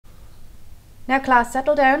Now class,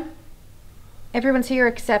 settle down. Everyone's here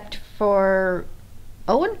except for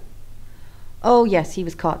Owen? Oh yes, he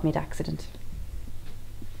was caught mid-accident.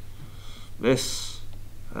 Miss,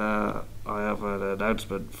 I have an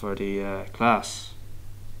announcement for the class.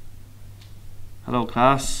 Hello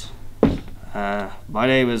class. My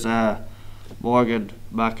name is Morgan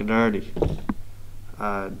McInerney.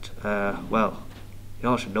 And, well, you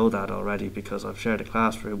all should know that already because I've shared a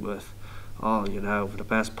classroom with all you now for the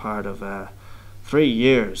best part of 3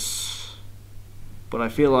 years. But I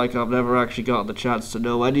feel like I've never actually gotten the chance to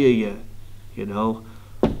know any of you, you know.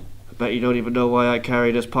 I bet you don't even know why I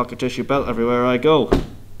carry this pocket tissue belt everywhere I go.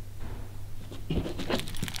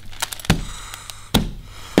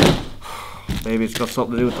 Maybe it's got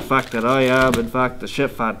something to do with the fact that I am, in fact, the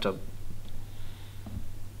ship phantom.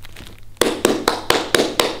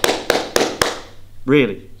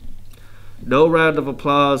 Really. No round of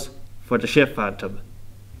applause for the ship phantom.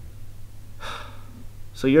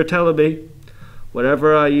 So you're telling me,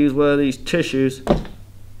 whenever I use one of these tissues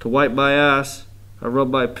to wipe my ass and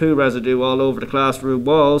rub my poo residue all over the classroom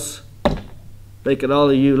walls, making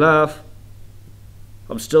all of you laugh,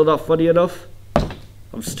 I'm still not funny enough?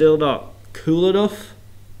 I'm still not cool enough?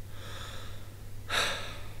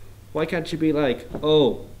 Why can't you be like,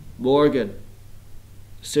 oh, Morgan,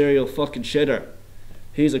 serial fucking shitter,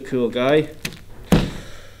 he's a cool guy.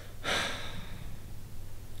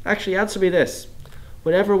 Actually, answer me this.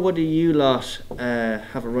 Whenever one of you lot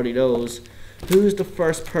have a runny nose, who's the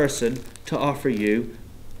first person to offer you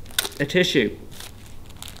a tissue?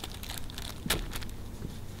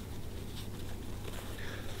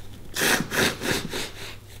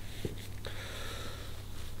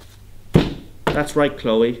 That's right,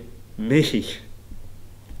 Chloe. Me.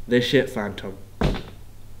 The shit phantom.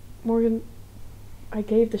 Morgan, I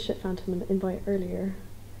gave the shit phantom an invite earlier.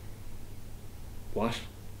 What?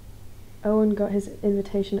 Owen got his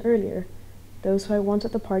invitation earlier. Those who I want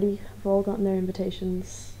at the party have all gotten their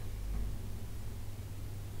invitations.